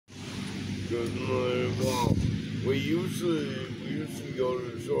Because, well, we used to go to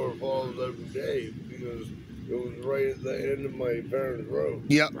the Shore Falls every day because it was right at the end of my parents' road.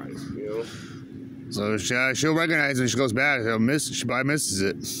 Yep. You know? So she'll recognize when she goes back. She probably misses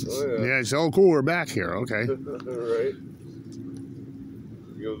it. Oh, yeah. Yeah, she's oh cool, we're back here. Okay. Right?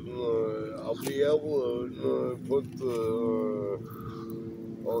 Because I'll be able to put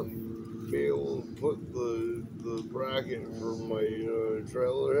be able to put the bracket for my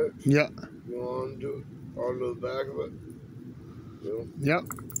trailer hitch. Yeah. Onto the back of it. You know? Yep.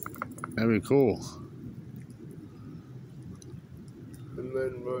 That'd be cool. And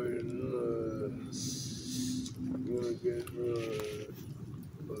then I'm gonna get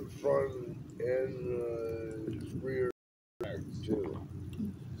the front and rear back too.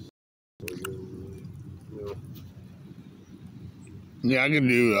 Yeah, I can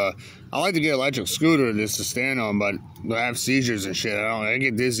do. I like to get an electric scooter just to stand on, but I have seizures and shit. I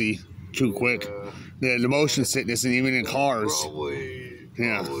get dizzy too quick. The motion sickness, and even in cars. Probably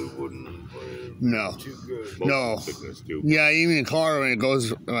wouldn't. No. Too good. No. Yeah, even in car when it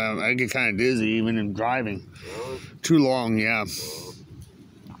goes, I get kind of dizzy even in driving. Too long, yeah.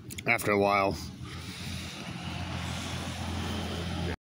 After a while.